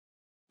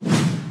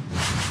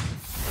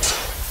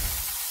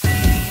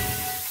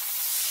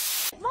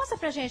Mostra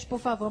pra gente, por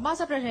favor.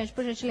 Mostra pra gente,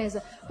 por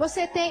gentileza.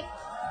 Você tem...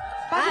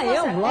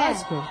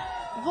 Lógico.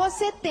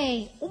 Você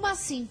tem uma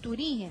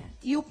cinturinha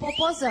e o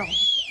popozão.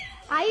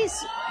 Aí,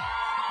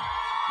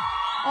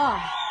 ó,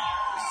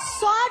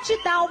 só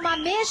de dar uma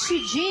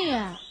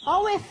mexidinha,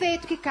 ó o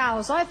efeito que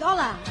causa. Ó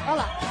lá, ó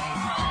lá.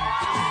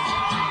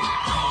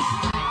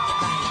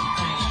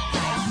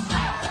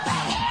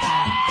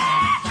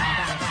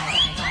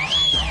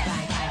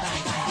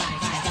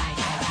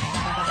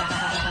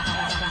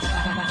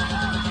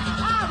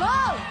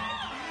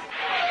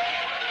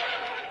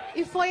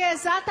 E foi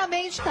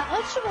exatamente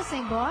antes de você ir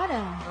embora.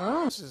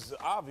 This is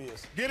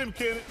obvious. Get him,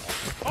 Kenneth.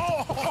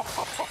 Oh!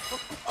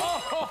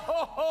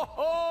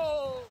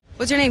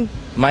 What's your name?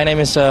 My name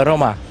is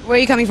Roma. Where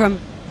are you coming from?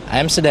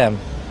 Amsterdam.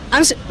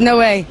 No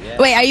way. Yeah.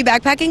 Wait, are you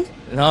backpacking?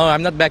 No,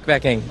 I'm not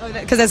backpacking.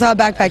 Because I saw a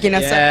backpacking.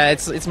 Yeah,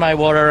 it's my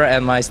water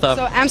and my stuff.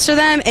 So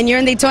Amsterdam and you're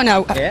in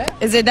Daytona. Yeah.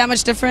 Is it that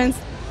much difference?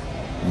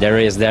 There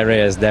is.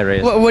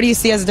 What do you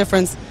see as a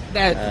difference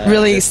that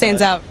really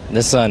stands out?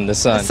 The sun. The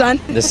sun?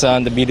 The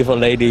sun, the beautiful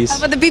ladies. How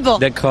about the people?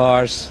 The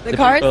cars. The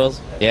cars? People.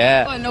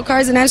 Yeah. Oh, no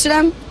cars in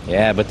Amsterdam?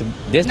 Yeah, but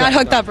this Not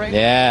hooked up, right?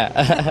 Yeah.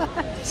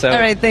 So. All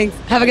right, thanks.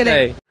 Have a good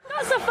day.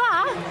 Not so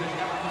far.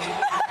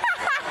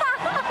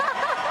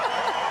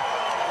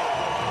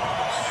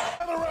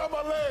 Around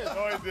my leg.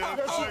 No, he didn't.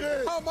 Yes, you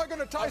did. How am I going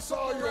to tie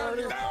saw you,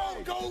 Ernie?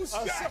 Down goes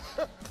Shaq.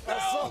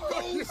 Down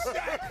goes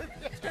Shaq.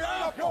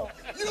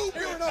 You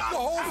built up the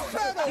whole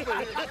set over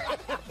here.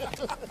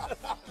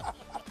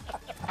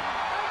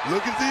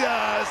 Look at the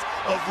eyes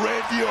of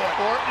Red York.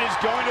 Orton is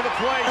going to the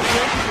plate.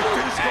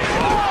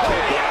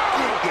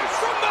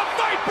 From the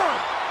Viper.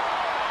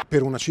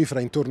 Per una cifra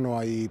intorno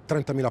ai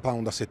 30.000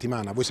 pound a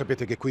settimana. Voi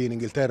sapete che qui in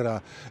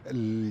Inghilterra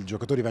i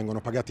giocatori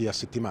vengono pagati a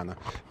settimana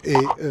e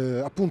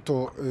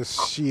appunto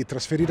si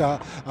trasferirà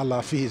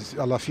alla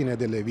fine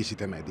delle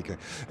visite mediche.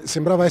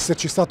 Sembrava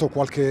esserci stato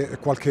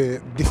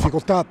qualche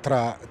difficoltà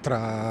tra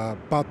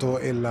Pato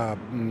e la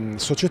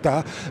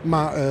società,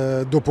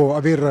 ma dopo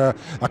aver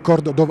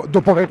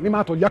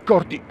limato gli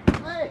accordi.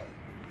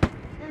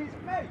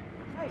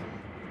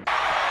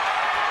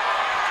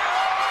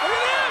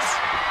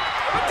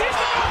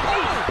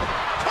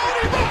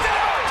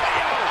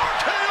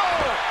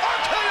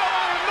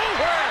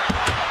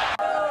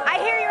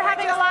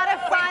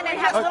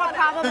 A little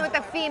problem with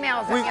the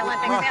females in the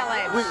Olympic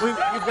Village.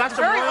 You've got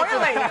some oil.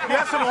 You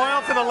have some oil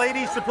for the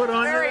ladies to put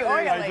on. Very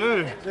oily. I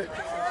do.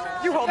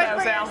 You hold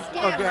those out.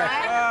 Okay.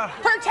 Right?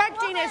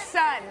 Protecting his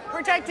son,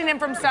 protecting him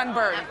from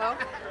sunburn.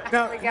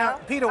 Now,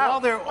 Peter, while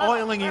they're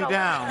oiling you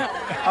down,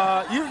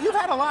 you've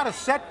had a lot of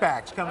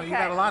setbacks coming. You've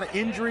had a lot of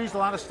injuries, a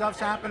lot of stuff's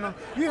happened.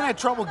 You had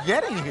trouble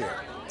getting here.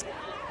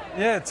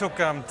 Yeah, it took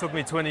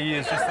me 20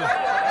 years just to...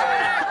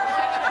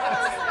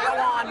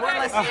 Go on, we're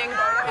listening.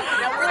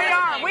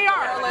 We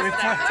are.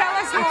 Tell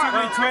us more. It took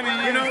me 20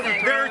 years. You know,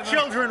 there are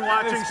children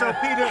watching, so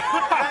Peter,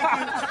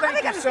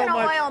 thank you so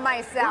much. Oil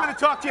myself. We're going to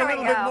talk to you a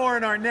little bit more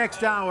in our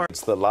next hour.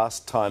 It's the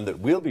last time that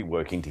we'll be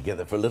working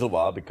together for a little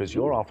while because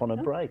you're off on a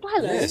break.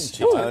 Hello. Yes,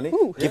 Tony,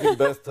 giving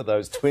birth to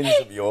those twins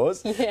of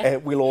yours. Yeah.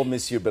 We'll all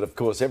miss you, but of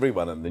course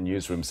everyone in the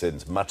newsroom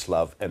sends much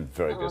love and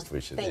very best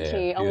wishes. Thank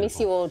you. I'll miss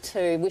you all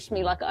too. Wish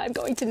me luck. I'm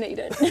going to need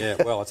it. Yeah,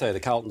 well, I'll tell you, the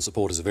Carlton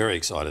supporters are very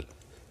excited.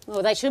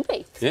 Well, they should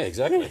be. Yeah,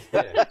 exactly.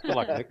 Yeah. Good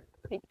luck, Nick.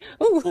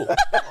 Ooh.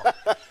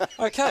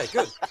 Okay,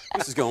 good.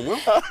 This is going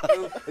well.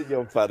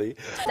 You're funny.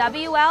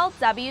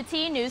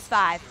 WLWT News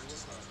 5.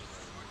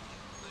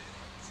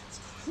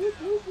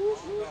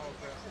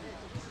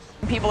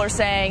 People are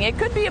saying it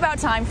could be about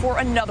time for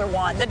another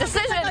one. The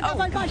decision...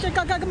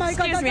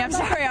 excuse me, I'm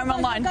sorry, I'm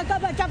online.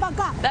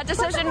 That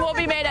decision will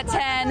be made at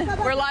 10.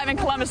 We're live in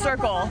Columbus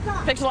Circle.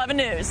 Pix 11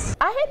 News.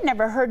 I had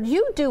never heard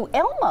you do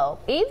Elmo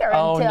either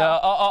Oh, until... no.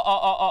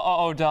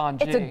 Oh, Don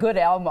G. It's a good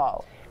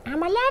Elmo.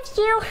 Elmo loves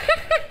you.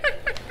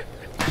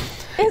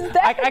 Is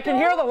that I can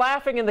hear the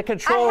laughing in the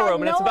control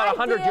room, and it's about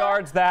 100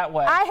 yards that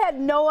way. I had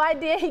no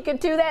idea he could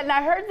do that, and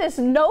I heard this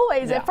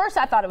noise. Yeah. At first,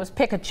 I thought it was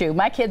Pikachu.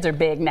 My kids are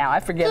big now. I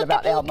forget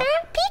about Elmo.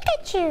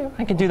 Pikachu.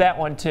 I can do that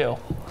one, too.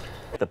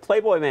 The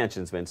Playboy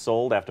Mansion's been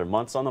sold after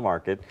months on the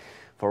market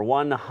for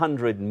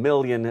 $100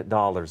 million,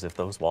 if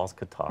those walls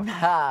could talk.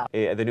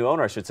 The new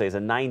owner, I should say, is a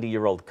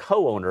 90-year-old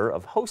co-owner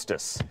of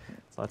Hostess.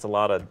 So that's a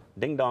lot of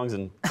ding-dongs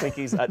and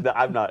Twinkies.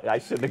 I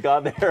shouldn't have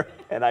gone there,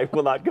 and I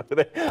will not go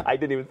there. I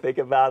didn't even think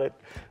about it,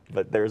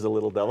 but there's a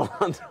little double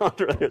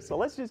entendre there. So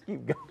let's just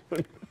keep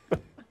going.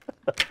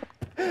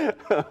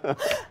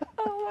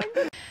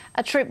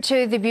 A trip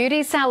to the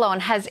beauty salon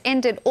has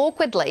ended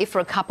awkwardly for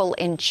a couple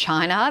in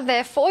China.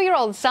 Their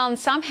 4-year-old son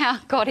somehow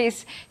got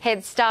his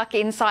head stuck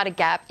inside a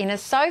gap in a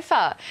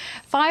sofa.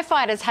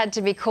 Firefighters had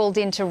to be called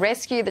in to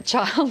rescue the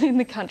child in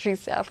the country's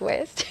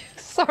southwest.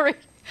 Sorry.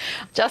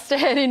 Just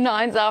ahead in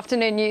 9's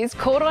afternoon news,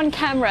 caught on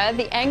camera,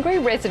 the angry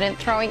resident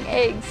throwing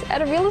eggs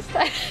at a real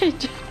estate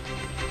agent.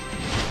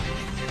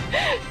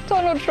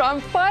 Donald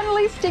Trump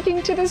finally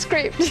sticking to the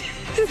script.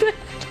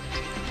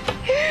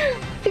 I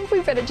think we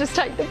better just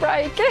take the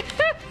break.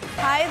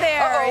 Hi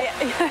there.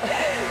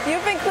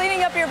 You've been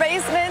cleaning up your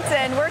basement,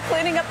 and we're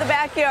cleaning up up the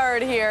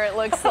backyard here, it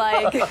looks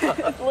like.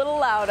 It's a little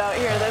loud out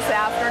here this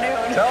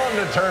afternoon. Tell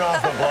him to turn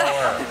off the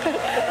blower.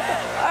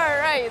 All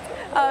right.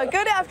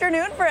 Good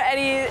afternoon for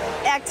any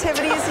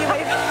activities you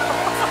may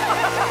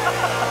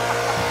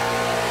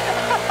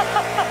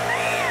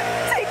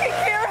taking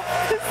care of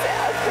this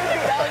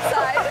afternoon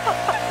outside.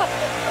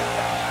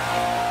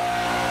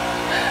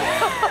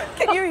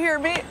 Can you hear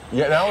me?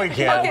 Yeah, now we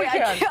can.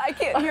 Okay, I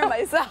can't hear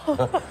myself.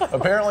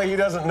 Apparently he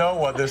doesn't know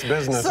what this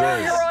business Sir,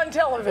 is. you're on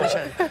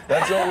television.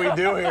 That's what we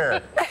do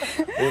here.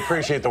 We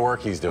appreciate the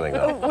work he's doing,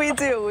 though. We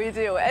do.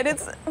 And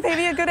it's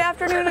maybe a good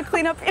afternoon to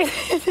clean up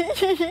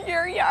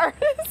your yard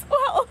as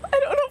well. I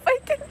don't know if I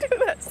can do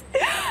this.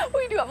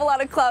 We do have a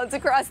lot of clouds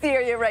across the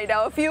area right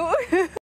now. If you